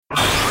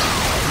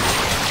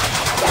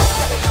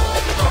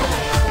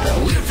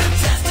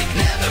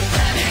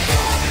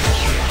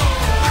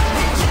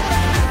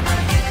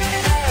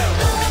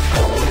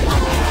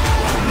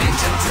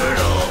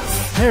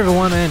Hey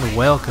everyone, and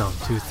welcome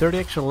to 30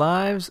 Extra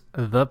Lives,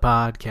 the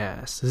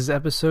podcast. This is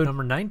episode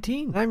number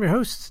 19. I'm your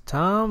host,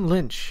 Tom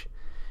Lynch.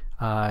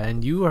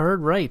 And you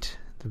heard right.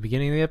 The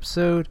beginning of the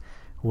episode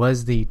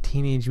was the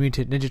Teenage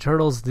Mutant Ninja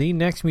Turtles The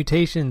Next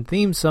Mutation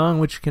theme song,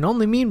 which can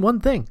only mean one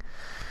thing.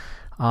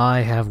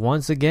 I have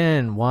once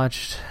again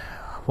watched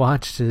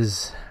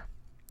as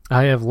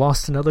I have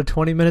lost another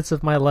 20 minutes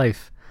of my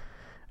life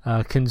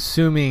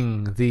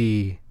consuming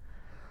the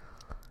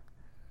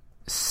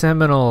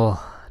seminal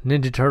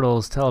Ninja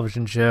Turtles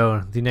television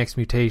show, The Next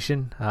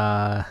Mutation.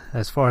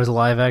 As far as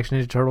live-action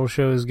Ninja Turtle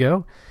shows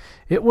go,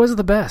 it was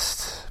the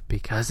best,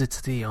 because it's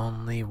the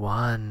only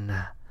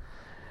one.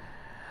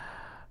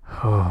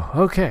 Oh,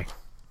 okay.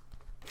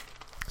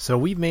 So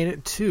we've made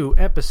it to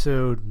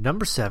episode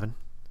number 7,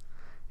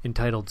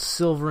 entitled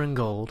Silver and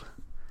Gold.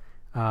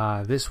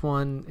 This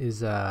one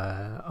is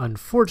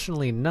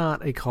unfortunately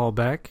not a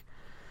callback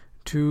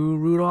to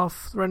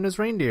Rudolph the Red-Nosed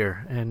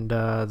Reindeer and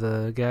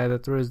the guy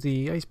that throws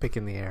the ice pick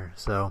in the air.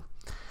 So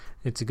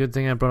it's a good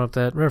thing I brought up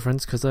that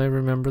reference because I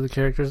remember the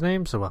character's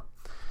name so well.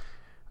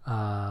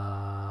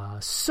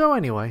 So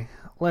anyway,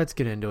 let's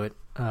get into it.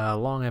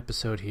 Long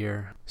episode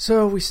here.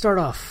 So we start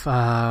off.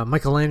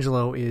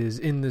 Michelangelo is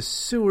in the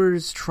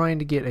sewers trying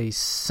to get a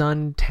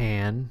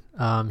suntan.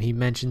 He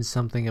mentions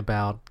something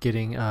about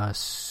getting a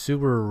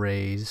sewer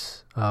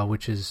raise,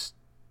 which is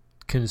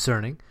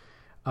concerning.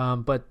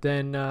 But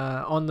then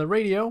on the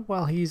radio,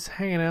 while he's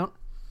hanging out,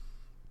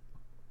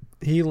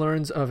 he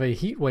learns of a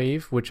heat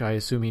wave, which I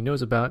assume he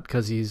knows about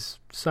because he's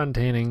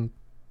suntanning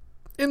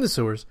in the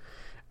sewers.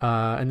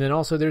 And then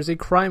also there's a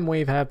crime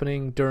wave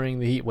happening during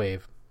the heat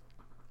wave.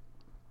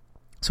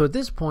 So at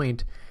this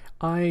point,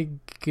 I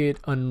get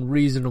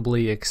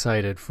unreasonably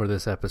excited for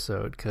this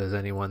episode because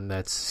anyone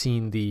that's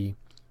seen the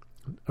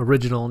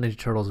original Ninja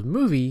Turtles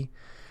movie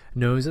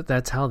knows that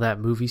that's how that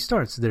movie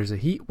starts. There's a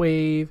heat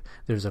wave,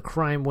 there's a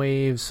crime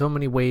wave, so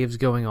many waves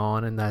going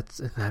on, and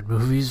that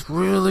movie's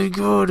really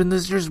good, and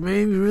this just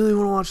made me really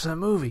want to watch that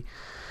movie.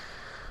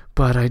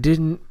 But I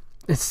didn't.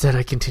 Instead,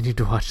 I continued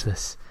to watch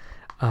this.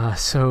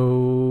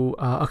 So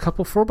a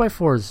couple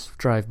 4x4s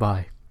drive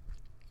by,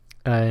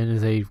 and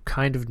they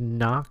kind of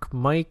knock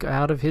Mike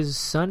out of his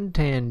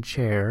suntan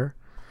chair,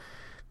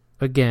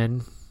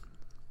 again,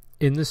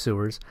 in the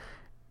sewers,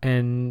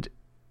 and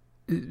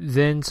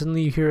then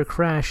suddenly you hear a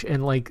crash,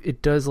 and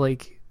it does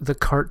the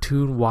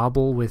cartoon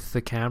wobble with the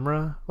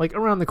camera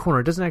around the corner.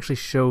 It doesn't actually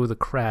show the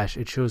crash,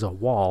 it shows a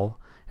wall,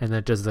 and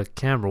that does the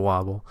camera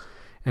wobble.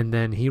 And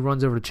then he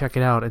runs over to check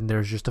it out, and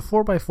there's just a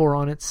 4x4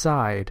 on its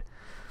side.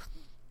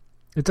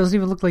 It doesn't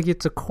even look like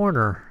it's a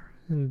corner.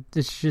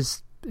 It's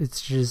just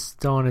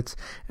on its...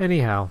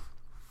 Anyhow,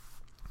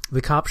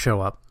 the cops show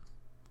up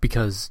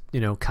because,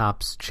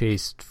 cops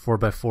chased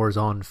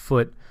 4x4s on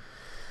foot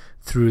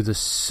through the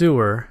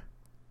sewer.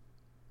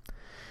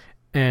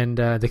 And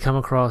they come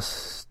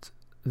across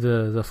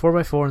the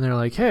 4x4, and they're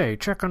like, hey,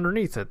 check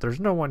underneath it. There's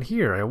no one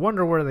here. I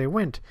wonder where they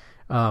went.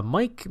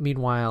 Mike,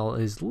 meanwhile,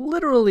 is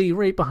literally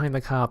right behind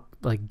the cop,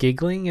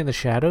 giggling in the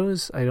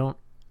shadows. I don't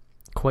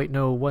quite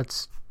know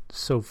what's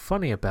so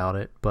funny about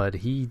it, but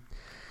he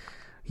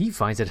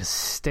finds it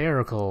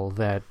hysterical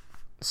that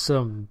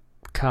some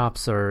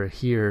cops are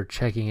here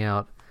checking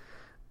out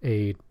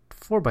a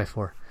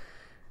 4x4.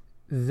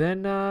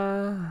 Then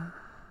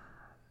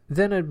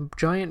a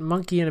giant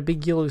monkey in a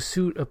big yellow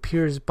suit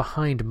appears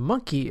behind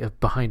Mikey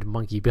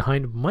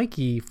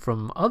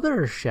from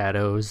other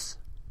shadows,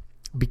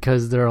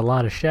 because there are a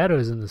lot of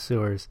shadows in the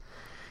sewers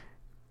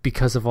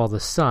because of all the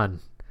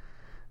sun,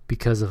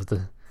 because of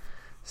the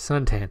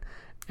suntan.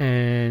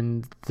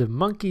 And the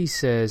monkey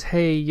says,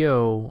 hey,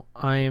 yo,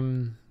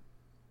 I'm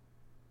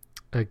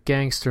a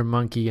gangster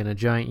monkey in a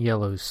giant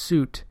yellow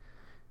suit,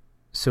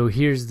 so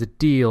here's the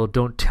deal.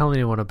 Don't tell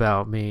anyone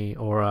about me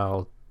or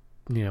I'll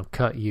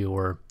cut you,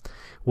 or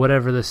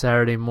whatever the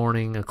Saturday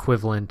morning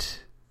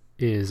equivalent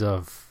is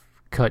of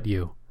cut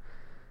you.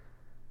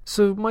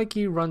 So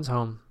Mikey runs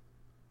home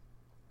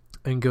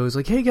and goes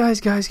hey,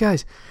 guys,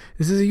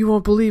 you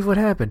won't believe what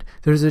happened.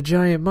 There's a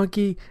giant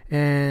monkey,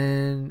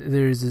 and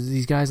there's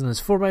these guys on this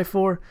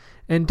 4x4,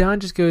 and Don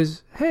just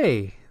goes,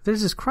 hey,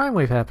 there's this crime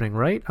wave happening,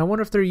 right? I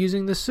wonder if they're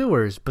using the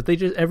sewers. But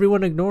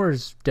everyone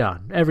ignores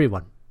Don.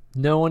 Everyone.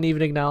 No one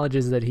even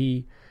acknowledges that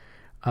he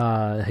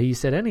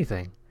said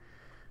anything.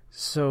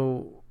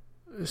 So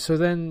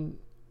then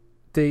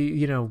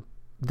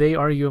they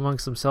argue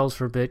amongst themselves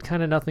for a bit.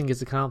 Kind of nothing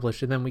gets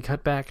accomplished, and then we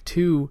cut back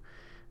to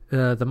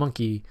the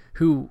monkey,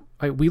 who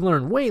we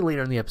learn way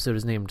later in the episode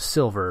is named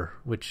Silver,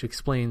 which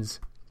explains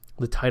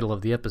the title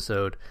of the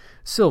episode,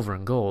 Silver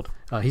and Gold.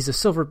 He's a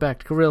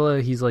silverbacked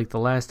gorilla. He's the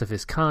last of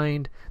his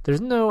kind. There's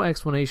no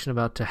explanation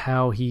about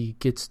how he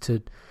gets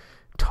to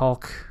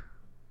talk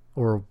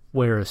or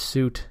wear a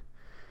suit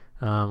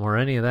or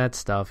any of that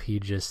stuff. He's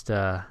just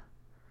there.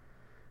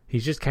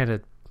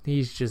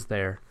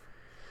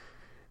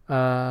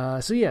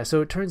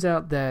 So it turns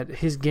out that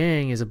his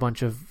gang is a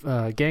bunch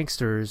of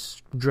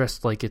gangsters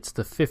dressed like it's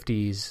the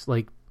 50s,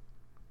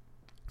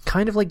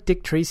 kind of like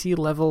Dick Tracy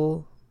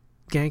level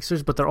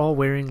gangsters, but they're all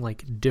wearing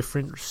like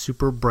different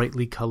super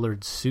brightly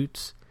colored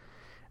suits.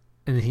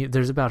 And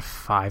there's about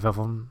 5 of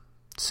them.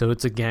 So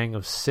it's a gang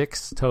of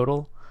 6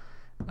 total.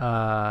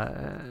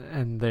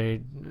 And they're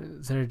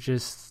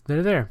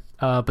there.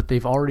 But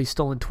they've already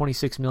stolen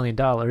 $26 million.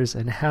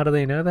 And how do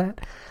they know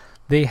that?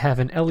 They have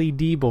an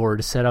LED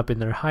board set up in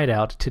their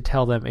hideout to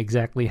tell them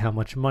exactly how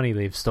much money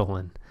they've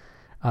stolen.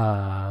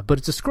 But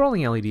it's a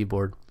scrolling LED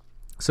board.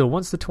 So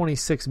once the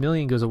 26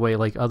 million goes away,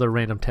 like other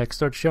random text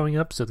starts showing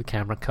up, so the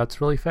camera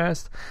cuts really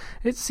fast.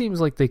 It seems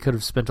like they could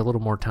have spent a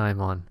little more time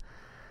on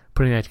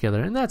putting that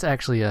together. And that's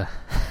actually a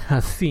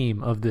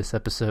theme of this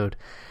episode.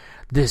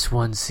 This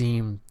one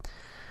seemed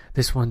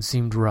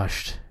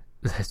rushed.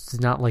 It's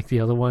not like the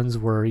other ones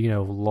were,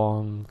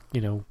 long,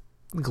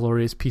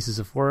 glorious pieces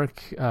of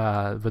work.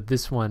 But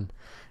this one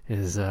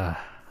is, all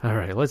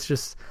right,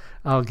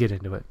 I'll get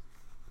into it.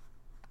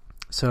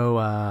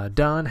 So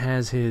Don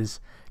has his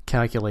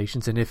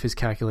calculations, and if his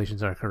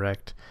calculations are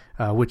correct,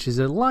 which is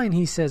a line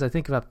he says I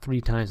think about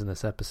 3 times in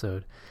this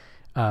episode,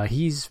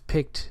 he's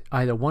picked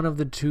either one of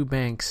the 2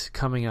 banks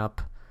coming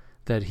up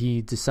that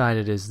he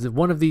decided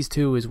one of these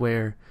 2 is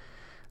where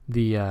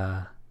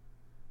the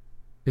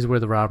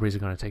robberies are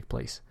going to take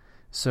place.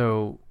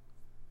 So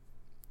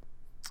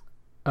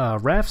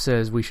Raph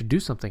says we should do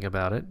something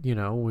about it.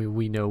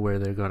 We know where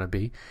they're going to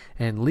be,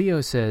 and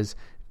Leo says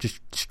just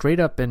straight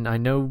up, and I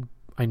know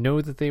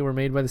that they were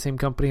made by the same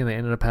company and they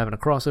ended up having a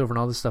crossover and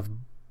all this stuff,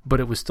 but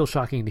it was still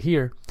shocking to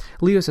hear.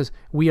 Leo says,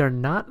 we are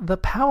not the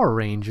Power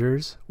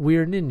Rangers,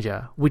 we're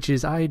Ninja, which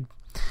is, I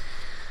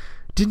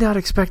did not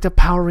expect a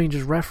Power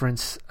Rangers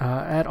reference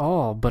at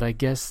all, but I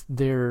guess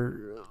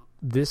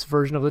this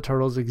version of the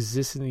Turtles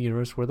exists in the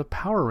universe where the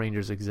Power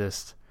Rangers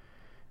exist.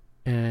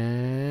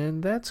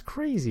 And that's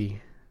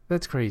crazy.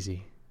 That's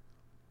crazy.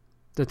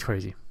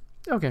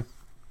 Okay.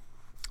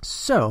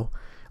 So,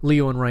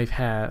 Leo and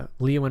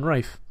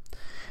Rife.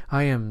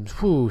 I am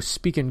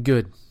speaking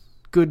good.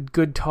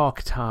 Good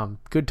talk, Tom.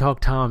 Good talk,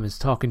 Tom is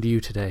talking to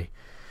you today.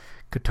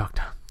 Good talk,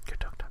 Tom.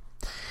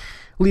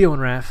 Leo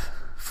and Raph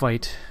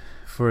fight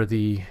for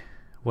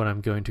what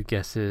I'm going to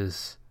guess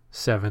is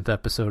 7th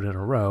episode in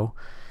a row.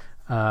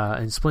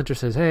 And Splinter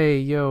says, hey,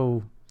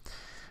 yo.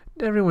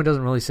 Everyone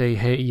doesn't really say,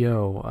 hey,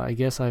 yo. I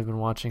guess I've been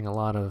watching a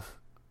lot of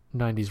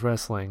 90s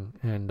wrestling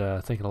and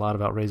thinking a lot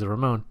about Razor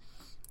Ramon.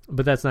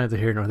 But that's neither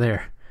here nor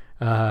there.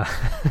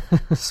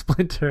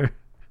 Splinter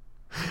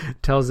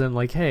tells them,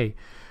 like, hey,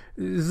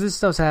 this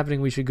stuff's happening,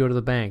 we should go to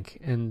the bank.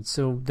 And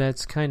so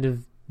that's kind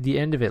of the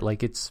end of it.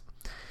 Like, it's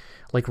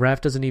like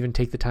Raph doesn't even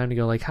take the time to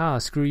go like,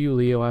 screw you,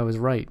 Leo, I was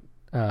right.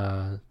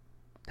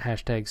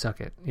 Hashtag suck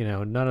it.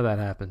 None of that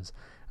happens.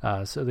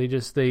 So they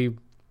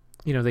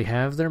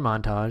have their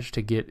montage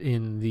to get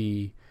in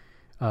the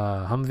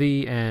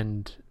Humvee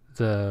and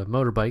the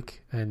motorbike,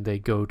 and they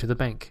go to the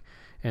bank.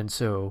 And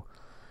so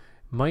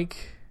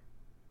Mike,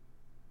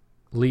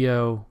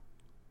 Leo,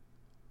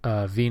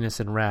 Venus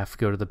and Raph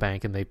go to the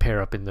bank, and they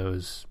pair up in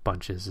those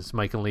bunches. It's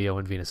Mike and Leo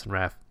and Venus and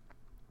Raph.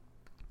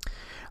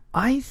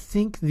 I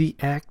think the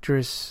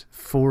actress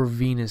for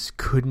Venus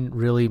couldn't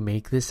really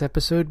make this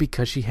episode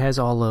because she has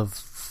all of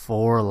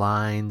 4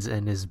 lines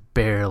and is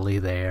barely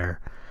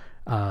there.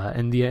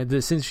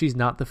 And since she's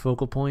not the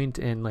focal point,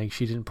 and like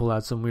she didn't pull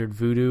out some weird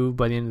voodoo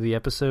by the end of the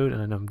episode,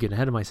 and I know I'm getting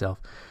ahead of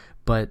myself,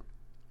 but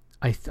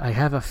I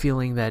have a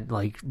feeling that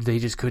like they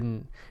just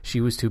couldn't. She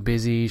was too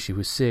busy. She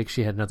was sick.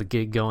 She had another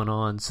gig going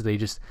on. So a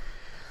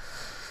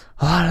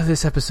lot of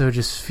this episode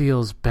just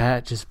feels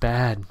bad. Just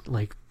bad.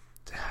 Like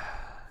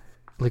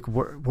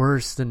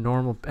worse than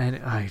normal.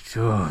 And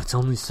it's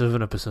only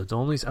 7 episodes.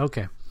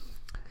 Okay.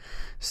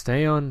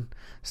 Stay on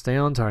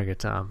target,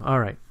 Tom. All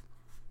right.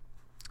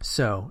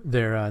 So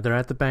they're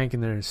at the bank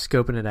and they're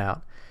scoping it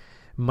out.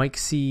 Mike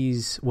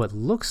sees what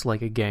looks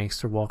like a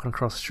gangster walking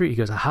across the street. He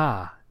goes,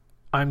 aha,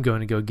 I'm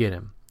going to go get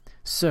him.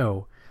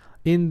 So,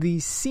 in the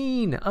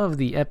scene of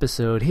the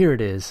episode, here it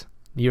is,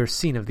 your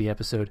scene of the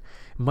episode,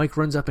 Mike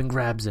runs up and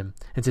grabs him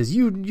and says,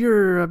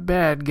 you're a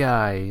bad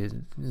guy,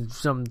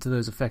 something to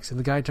those effects. And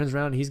the guy turns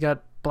around and he's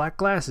got black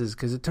glasses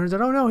because it turns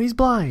out, oh no, he's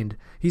blind.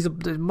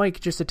 Mike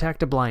just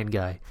attacked a blind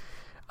guy.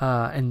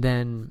 And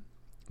then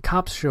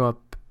cops show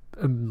up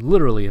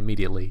literally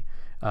immediately.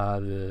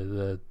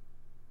 Their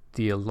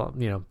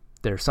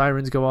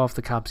sirens go off,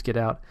 the cops get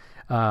out.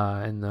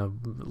 And the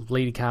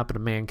lady cop and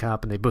a man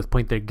cop, and they both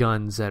point their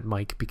guns at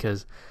Mike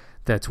because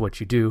that's what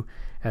you do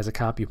as a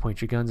cop. You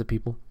point your guns at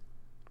people,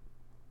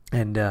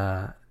 and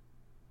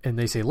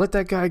they say, "Let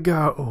that guy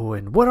go."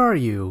 And what are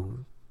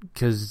you?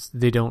 Because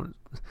they don't.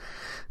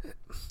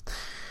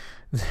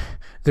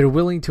 They're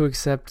willing to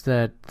accept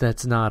that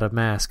that's not a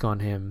mask on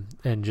him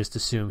and just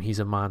assume he's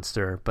a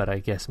monster. But I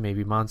guess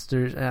maybe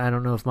monsters. I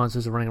don't know if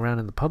monsters are running around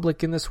in the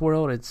public in this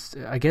world.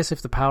 I guess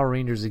if the Power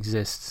Rangers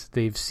exist,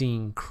 they've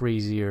seen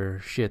crazier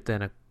shit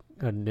than a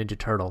Ninja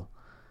Turtle,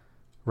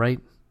 right?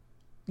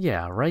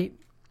 Yeah, right.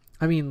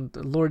 I mean,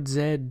 Lord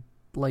Zed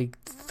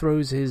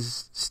throws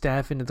his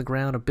staff into the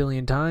ground 1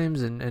 billion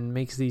times and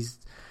makes these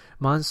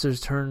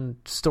monsters turn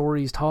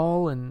stories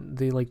tall and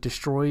they like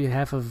destroy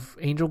half of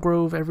Angel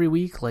Grove every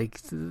week. Like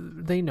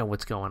they know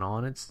what's going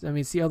on. It's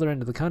the other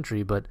end of the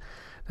country, but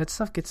that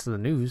stuff gets to the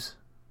news.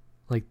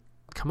 Like,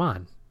 come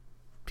on,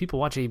 people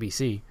watch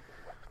ABC.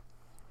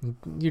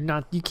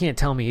 You can't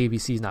tell me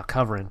ABC's not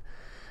covering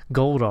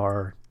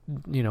Goldar,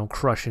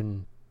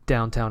 crushing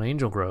downtown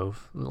Angel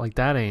Grove. Like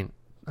that ain't.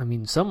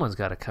 Someone's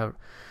got to cover.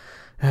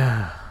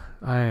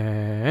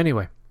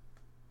 Anyway.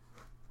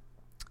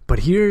 But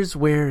here's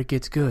where it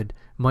gets good.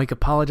 Mike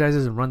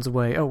apologizes and runs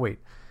away. Oh, wait.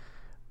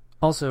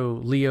 Also,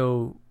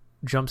 Leo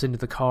jumps into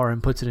the car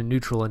and puts it in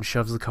neutral and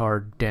shoves the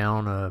car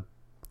down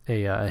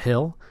a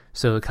hill.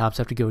 So the cops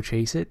have to go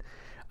chase it.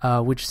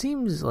 Which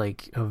seems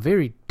like a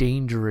very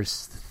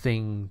dangerous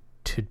thing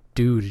to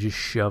do, to just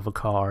shove a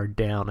car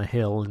down a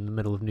hill in the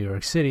middle of New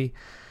York City.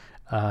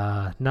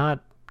 Not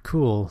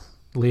cool,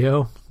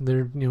 Leo.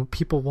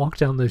 People walk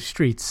down those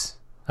streets.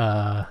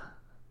 Yeah.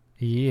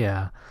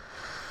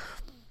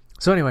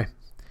 So anyway,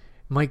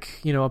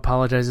 Mike,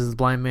 apologizes. The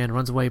blind man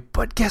runs away.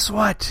 But guess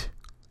what?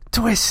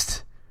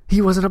 Twist!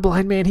 He wasn't a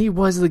blind man. He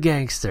was the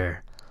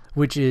gangster.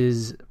 Which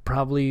is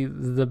probably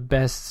the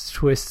best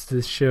twist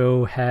this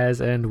show has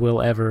and will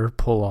ever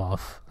pull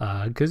off.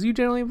 Because you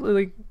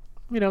generally,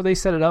 they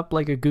set it up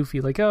like a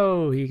goofy, like,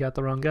 oh, he got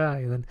the wrong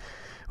guy. And then,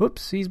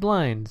 whoops, he's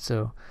blind.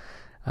 So,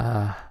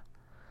 it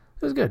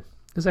was good.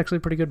 It was actually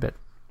a pretty good bit.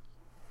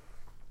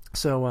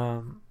 So,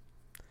 I'm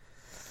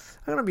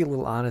going to be a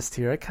little honest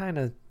here. I kind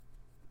of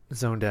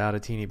zoned out a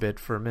teeny bit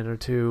for a minute or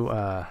two.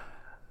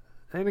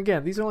 And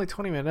again, these are only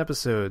 20-minute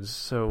episodes,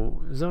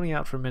 so zoning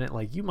out for a minute,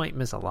 like, you might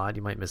miss a lot,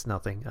 you might miss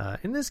nothing.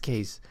 In this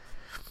case,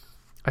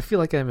 I feel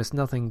like I missed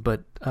nothing,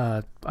 but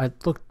I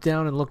looked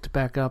down and looked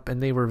back up,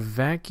 and they were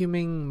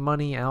vacuuming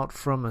money out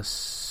from a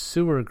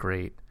sewer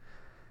grate.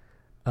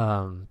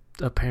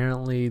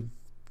 Apparently,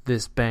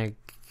 this bank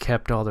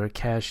kept all their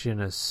cash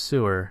in a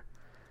sewer.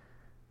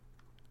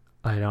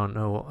 I don't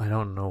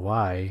know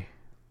why.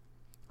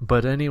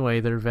 But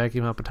anyway, they're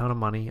vacuuming up a ton of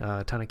money,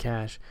 a ton of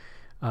cash.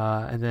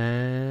 And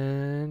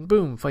then,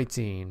 boom, fight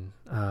scene.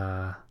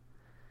 And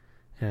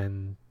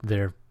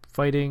they're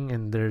fighting,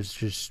 and there's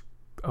just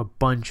a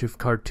bunch of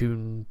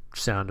cartoon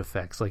sound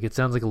effects. Like, it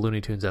sounds like a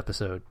Looney Tunes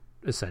episode,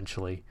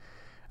 essentially.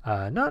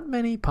 Not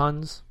many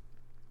puns.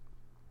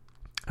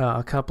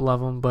 A couple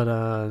of them, but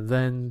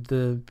then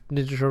the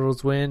Ninja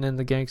Turtles win, and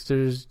the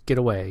gangsters get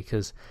away,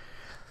 because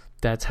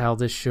that's how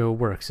this show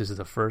works. This is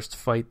the first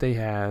fight they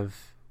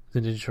have.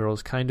 The Ninja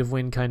Turtles kind of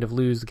win, kind of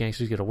lose. The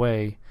gangsters get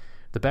away.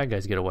 The bad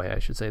guys get away, I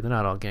should say. They're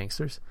not all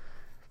gangsters.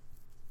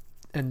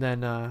 And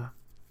then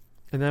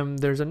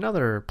there's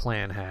another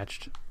plan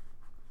hatched.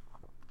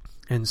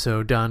 And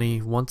so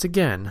Donnie, once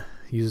again,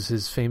 uses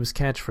his famous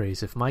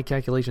catchphrase, if my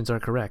calculations are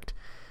correct.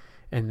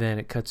 And then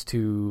it cuts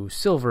to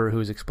Silver,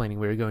 who's explaining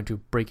we're going to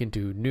break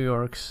into New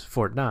York's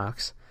Fort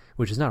Knox,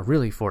 which is not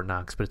really Fort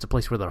Knox, but it's a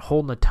place where they're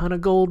holding a ton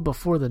of gold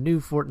before the new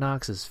Fort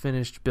Knox is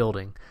finished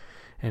building.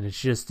 And it's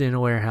just in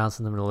a warehouse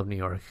in the middle of New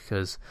York,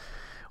 because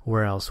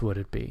where else would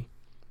it be?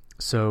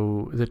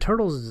 So the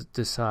Turtles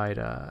decide,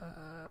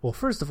 well,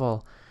 first of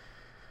all,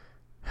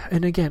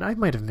 and again, I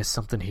might have missed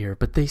something here,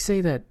 but they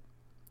say that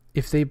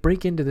if they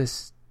break into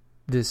this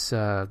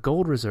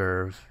gold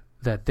reserve,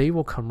 that they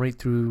will come right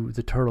through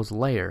the Turtles'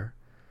 lair.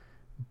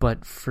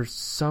 But for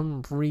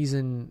some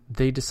reason,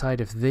 they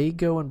decide if they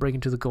go and break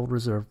into the gold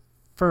reserve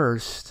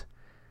first,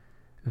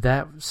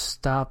 that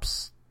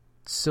stops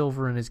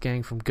Silver and his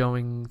gang from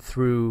going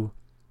through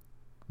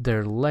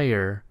their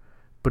lair.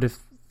 But if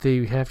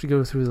they have to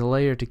go through the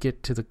lair to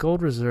get to the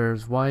gold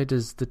reserves, why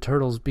does the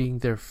Turtles being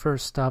there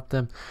first stop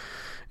them?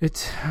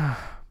 It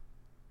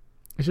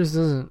just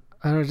doesn't,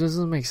 it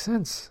doesn't make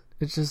sense.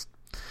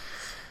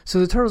 So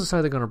the Turtles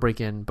decide they're going to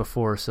break in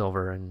before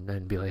Silver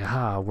and be like,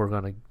 we're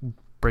going to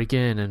break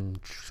in and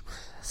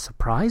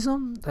surprise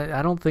them?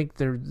 I don't think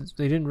they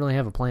didn't really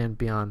have a plan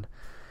beyond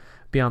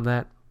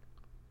that.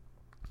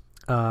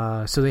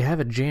 So they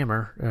have a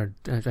jammer, or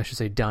I should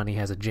say Donnie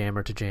has a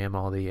jammer to jam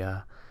all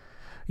the,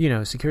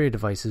 security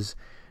devices.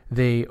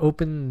 They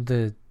open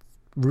the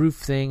roof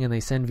thing and they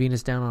send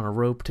Venus down on a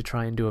rope to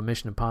try and do a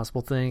Mission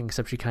Impossible thing,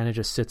 except she kind of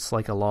just sits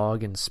like a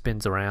log and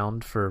spins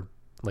around for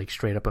like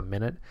straight up a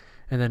minute.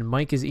 And then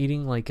Mike is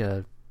eating like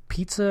a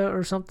pizza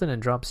or something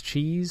and drops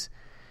cheese.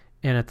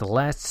 And at the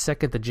last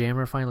second, the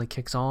jammer finally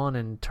kicks on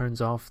and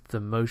turns off the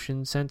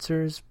motion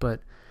sensors.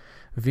 But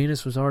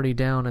Venus was already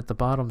down at the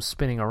bottom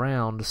spinning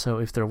around. So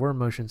if there were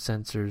motion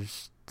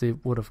sensors, they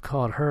would have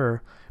caught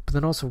her. But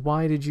then also,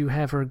 why did you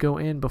have her go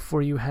in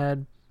before you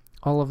had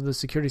all of the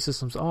security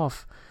systems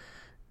off?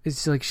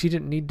 It's like she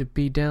didn't need to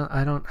be down.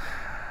 I don't...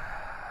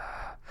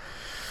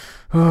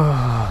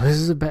 Oh, this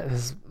is a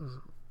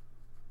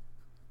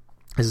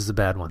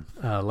bad one.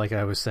 Like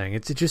I was saying,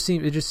 it just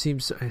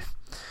seems.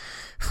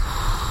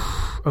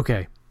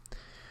 Okay,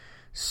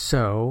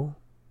 so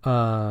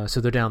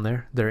they're down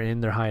there.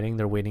 They're hiding.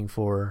 They're waiting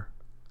for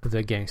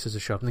the gangsters to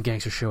show up, and the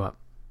gangsters show up.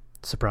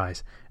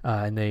 Surprise!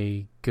 And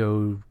they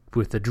go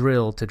with the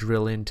drill to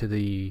drill into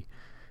the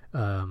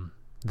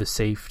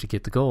safe to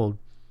get the gold.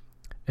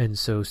 And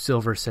so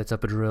Silver sets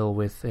up a drill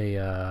with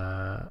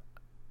a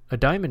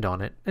diamond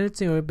on it, and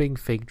it's, a big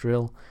fake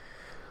drill.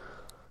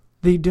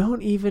 They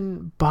don't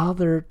even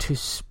bother to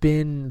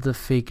spin the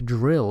fake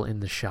drill in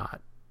the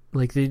shot.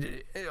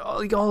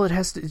 All it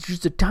has to, it's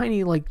just a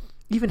tiny,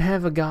 even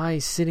have a guy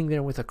sitting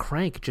there with a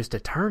crank just to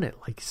turn it.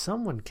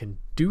 Someone can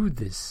do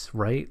this,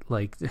 right?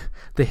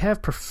 They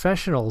have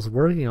professionals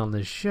working on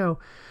this show,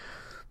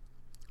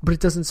 but it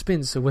doesn't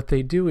spin. So what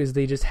they do is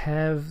they just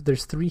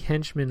there's 3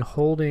 henchmen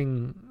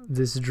holding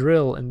this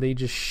drill, and they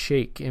just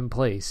shake in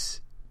place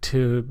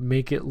to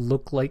make it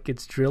look like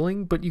it's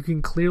drilling, but you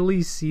can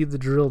clearly see the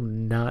drill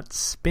not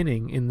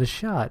spinning in the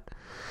shot.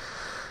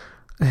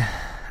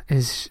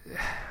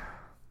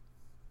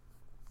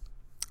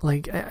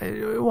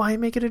 Why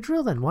make it a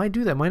drill then? Why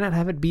do that? Why not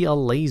have it be a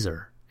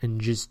laser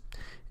and just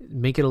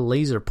make it a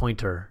laser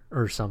pointer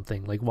or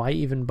something? Why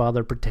even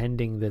bother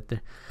pretending that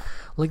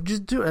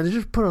just do it.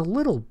 Just put a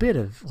little bit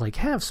of,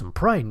 have some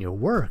pride in your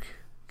work,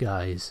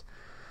 guys.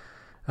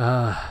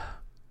 So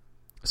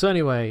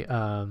anyway,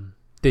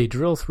 they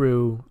drill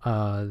through.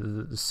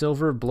 The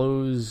Silver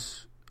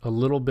blows a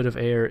little bit of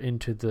air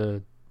into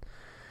the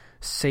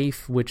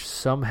safe, which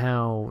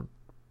somehow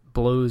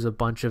blows a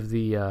bunch of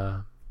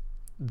the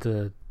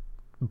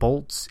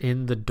bolts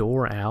in the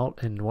door out,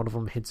 and one of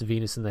them hits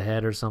Venus in the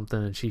head or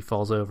something, and she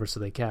falls over, so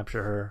they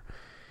capture her.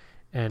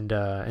 And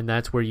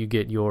that's where you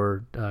get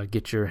your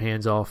get your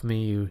hands off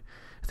me.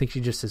 I think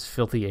she just says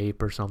filthy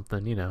ape or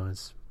something. You're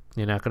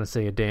not going to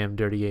say a damn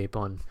dirty ape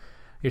on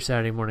your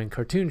Saturday morning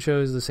cartoon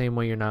shows the same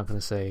way you're not going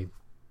to say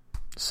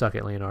suck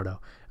it, Leonardo.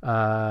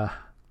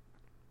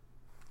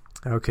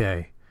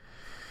 Okay.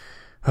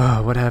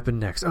 What happened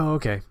next? Oh,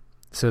 okay.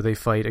 So they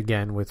fight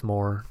again with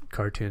more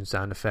cartoon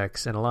sound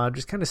effects and a lot of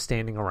just kind of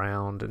standing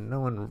around, and no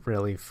one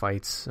really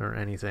fights or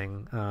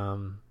anything.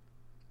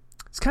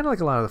 It's kind of like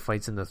a lot of the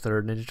fights in the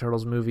third Ninja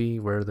Turtles movie,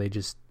 where they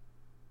just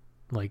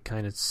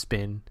kind of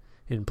spin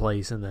in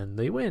place and then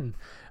they win.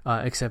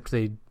 Except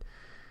the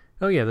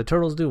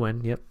Turtles do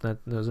win. Yep,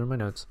 those are my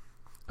notes.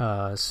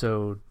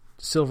 So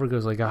Silver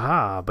goes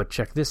aha, but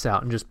check this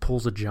out, and just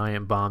pulls a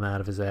giant bomb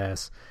out of his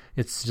ass.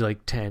 It's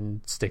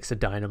 10 sticks of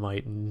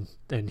dynamite, and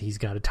he's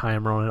got a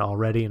timer on it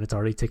already, and it's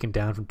already ticking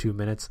down from 2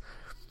 minutes.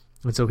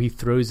 And so he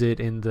throws it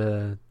in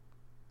the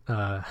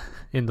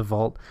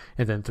vault,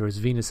 and then throws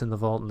Venus in the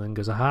vault, and then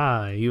goes,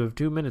 aha, you have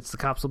 2 minutes. The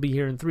cops will be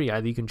here in 3.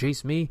 Either you can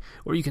chase me,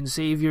 or you can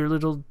save your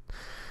little...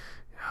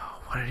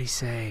 Oh, what did he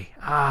say?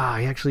 He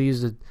actually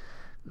used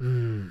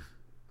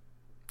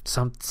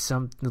some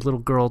little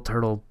girl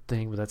turtle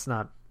thing, but that's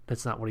not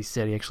what he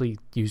said. He actually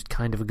used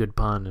kind of a good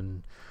pun,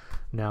 and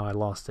now I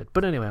lost it.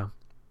 But anyway,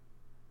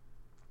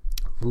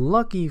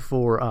 lucky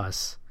for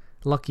us,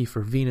 lucky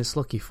for Venus,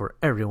 lucky for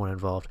everyone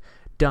involved,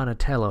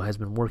 Donatello has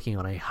been working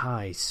on a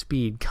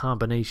high-speed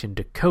combination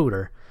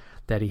decoder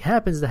that he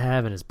happens to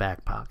have in his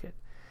back pocket.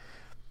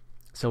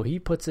 So he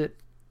puts it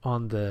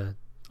on the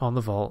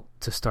vault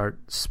to start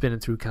spinning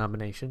through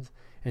combinations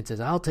and says,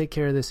 I'll take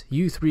care of this.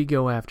 You 3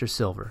 go after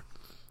Silver.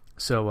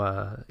 So,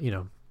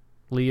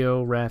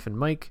 Leo, Raph, and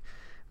Mike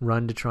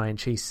run to try and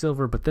chase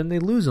Silver, but then they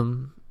lose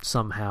him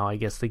somehow. I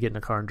guess they get in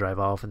a car and drive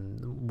off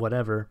and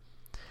whatever.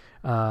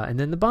 And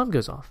then the bomb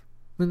goes off.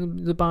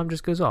 And the bomb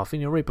just goes off.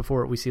 Right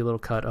before it, we see a little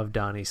cut of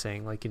Donnie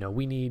saying,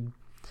 we need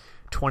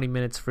 20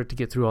 minutes for it to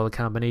get through all the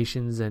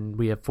combinations, and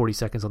we have 40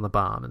 seconds on the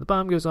bomb. And the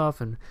bomb goes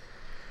off, and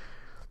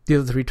the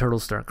other 3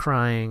 turtles start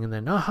crying, and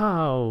then,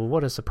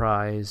 what a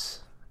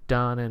surprise.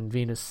 Don and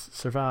Venus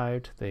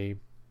survived. They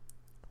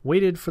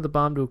waited for the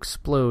bomb to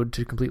explode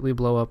to completely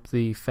blow up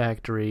the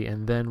factory,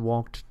 and then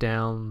walked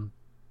down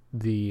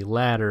the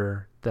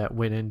ladder that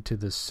went into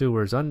the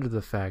sewers under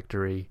the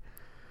factory,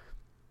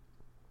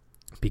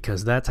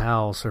 because that's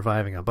how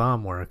surviving a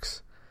bomb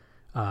works.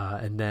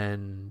 And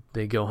then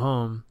they go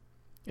home,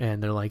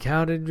 and they're like,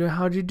 how'd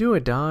you do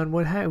it, Don?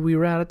 We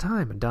were out of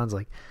time. And Don's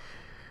like,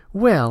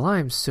 well,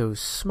 I'm so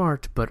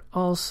smart, but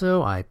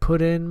also I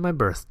put in my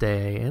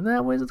birthday, and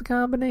that was the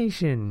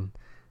combination.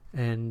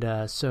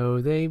 And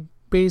so they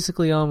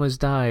basically almost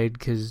died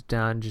because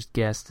Don just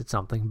guessed at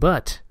something,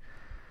 but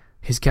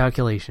his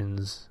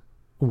calculations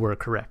were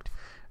correct.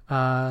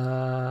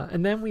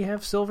 And then we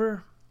have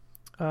Silver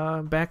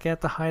back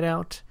at the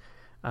hideout,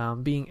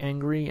 being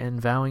angry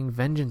and vowing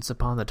vengeance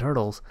upon the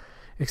turtles,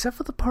 except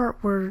for the part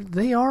where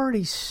they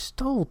already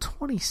stole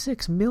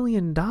 $26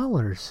 million.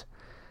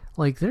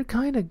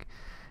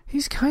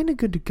 He's kind of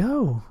good to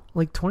go.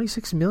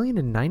 $26 million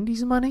in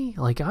 90s money?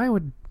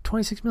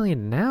 26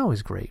 million now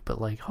is great, but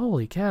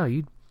holy cow,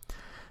 you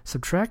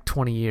subtract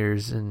 20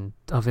 years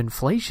of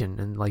inflation,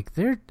 and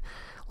they're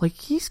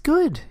he's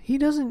good. He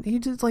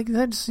just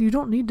that's, you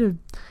don't need to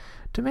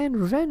demand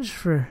revenge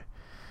for.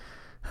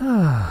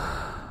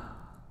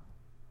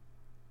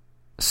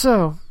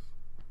 So,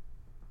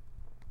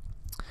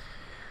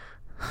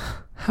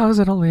 how is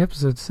it only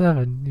episode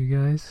 7, you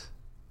guys?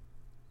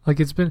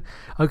 It's been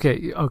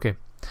okay.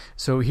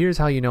 So here's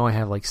how you know I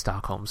have like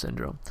Stockholm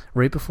Syndrome.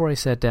 Right before I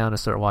sat down to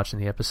start watching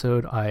the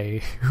episode,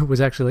 I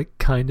was actually like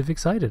kind of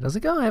excited. I was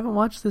like, oh, I haven't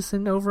watched this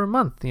in over a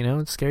month. You know,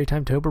 it's Scary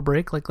Timetober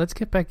break. Like, let's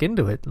get back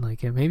into it.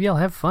 Like, maybe I'll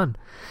have fun.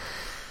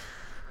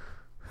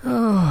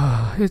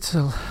 Oh, it's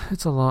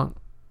a long...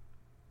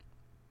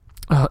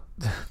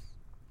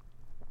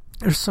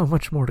 there's so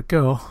much more to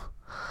go.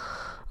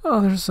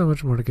 Oh, there's so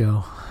much more to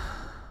go.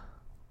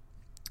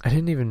 I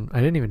didn't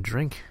even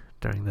drink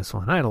during this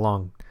one. I had a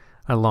long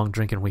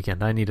drinking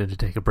weekend. I needed to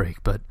take a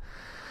break, but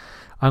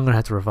I'm gonna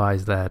have to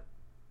revise that.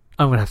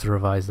 I'm gonna have to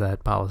revise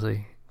that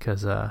policy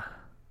because that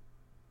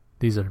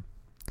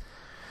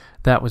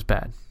was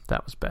bad.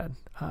 That was bad.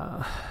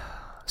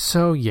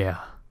 So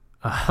yeah,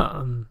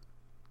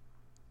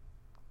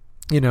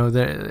 you know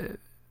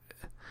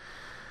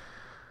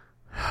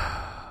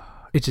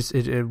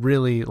it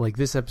really, like,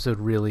 this episode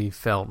really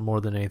felt more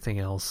than anything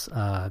else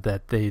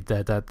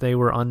that they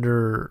were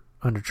under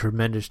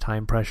tremendous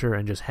time pressure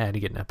and just had to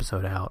get an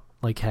episode out,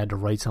 like had to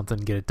write something,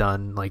 get it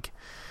done. Like,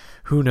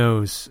 who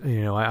knows,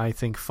 you know, I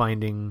think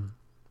finding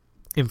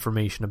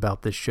information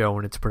about this show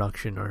and its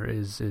production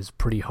is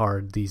pretty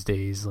hard these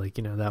days. Like,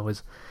 you know, it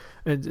was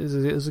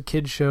a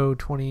kid's show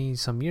 20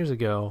 some years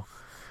ago.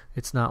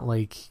 It's not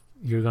like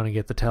you're going to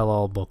get the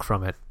tell-all book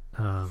from it.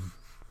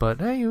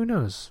 But hey, who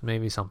knows,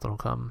 maybe something will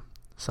come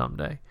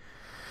someday.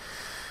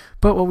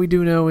 But what we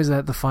do know is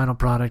that the final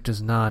product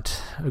is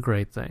not a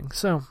great thing.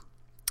 So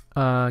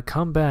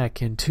come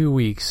back in 2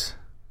 weeks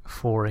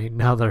for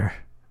another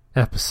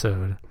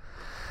episode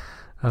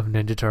of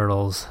Ninja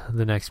Turtles: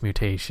 The Next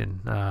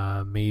Mutation.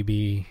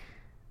 Maybe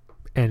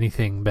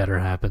anything better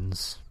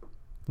happens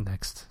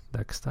next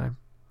time.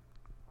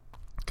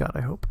 God,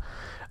 I hope.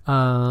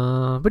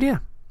 But yeah,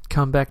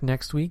 come back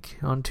next week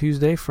on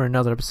Tuesday for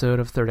another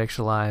episode of Third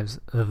Extra Lives,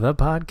 the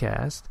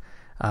podcast.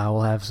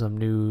 We'll have some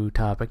new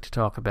topic to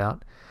talk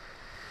about.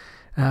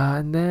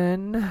 And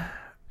then,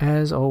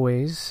 as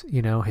always,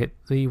 you know, hit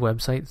the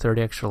website,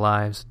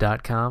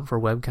 30extralives.com, for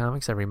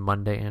webcomics every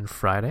Monday and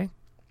Friday.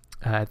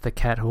 At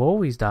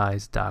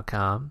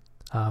thecatwhoalwaysdies.com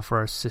for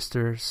our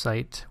sister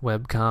site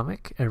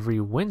webcomic every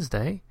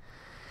Wednesday.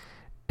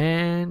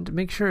 And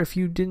make sure, if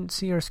you didn't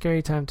see our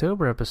Scary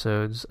Timetober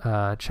episodes,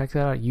 check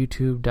that out at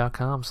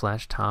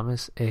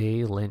youtube.com/Thomas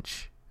A.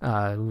 Lynch.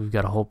 We've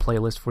got a whole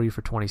playlist for you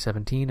for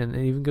 2017, and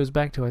it even goes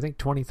back to, I think,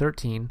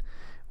 2013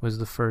 was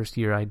the first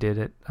year I did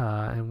it.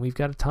 And we've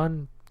got a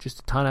ton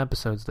of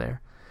episodes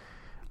there.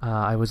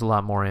 I was a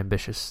lot more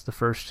ambitious the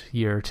first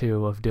year or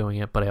two of doing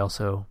it, but I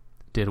also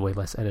did way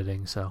less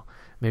editing, so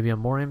maybe I'm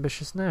more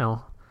ambitious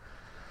now.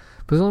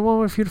 But there's only one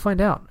way for you to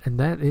find out, and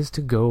that is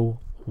to go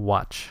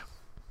watch.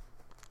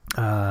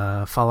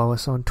 Follow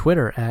us on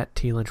Twitter at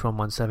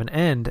TLynch117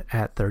 and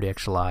at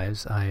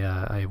 30extralives.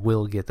 I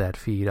will get that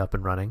feed up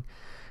and running.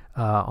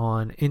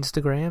 On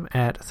Instagram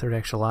at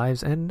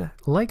 30extralives, and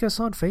like us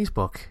on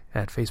Facebook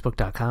at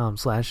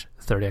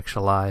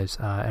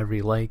facebook.com/30extralives.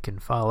 Every like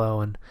and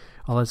follow and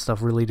all that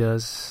stuff really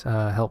does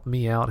help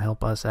me out,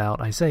 help us out.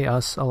 I say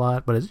us a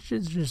lot, but it's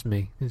just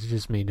me. It's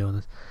just me doing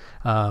this.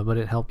 But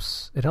it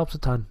helps a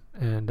ton,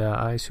 and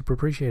I super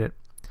appreciate it.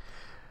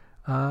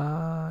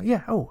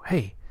 Yeah. Oh,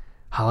 hey,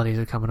 holidays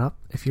are coming up.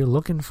 If you're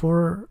looking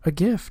for a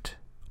gift,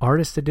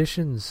 artist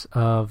editions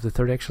of the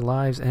Third Extra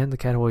Lives and the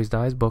Cat Who Always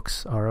Dies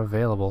books are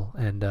available,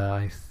 and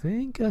I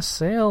think a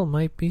sale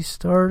might be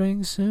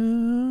starting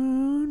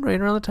soon,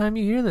 right around the time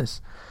you hear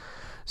this.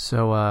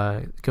 So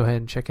go ahead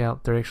and check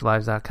out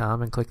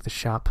thirdextralives.com and click the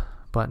shop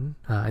button.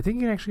 I think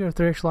you can actually go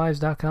to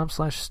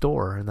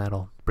thirdextralives.com/store, and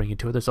that'll bring you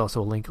to it. There's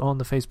also a link on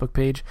the Facebook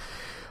page.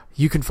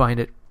 You can find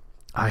it.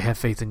 I have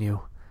faith in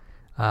you.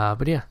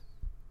 But yeah,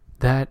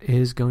 that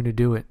is going to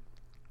do it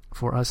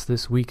for us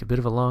this week. A bit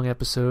of a long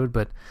episode,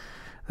 but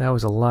that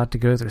was a lot to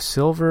go through.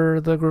 Silver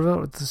the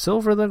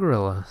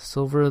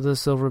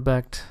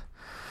silverbacked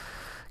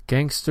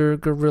gangster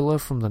gorilla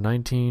from the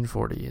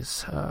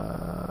 1940s.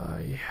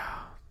 Yeah.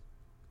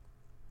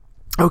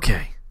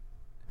 Okay.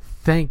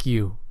 Thank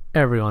you,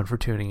 everyone, for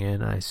tuning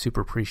in. I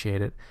super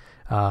appreciate it.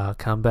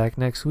 Come back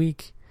next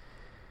week,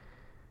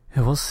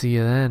 and we'll see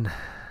you then.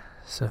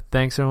 So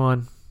thanks,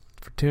 everyone,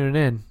 for tuning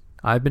in.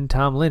 I've been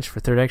Tom Lynch for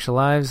Third Extra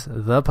Lives,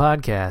 the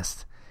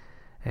podcast,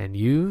 and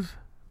you've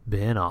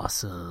been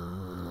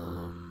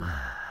awesome.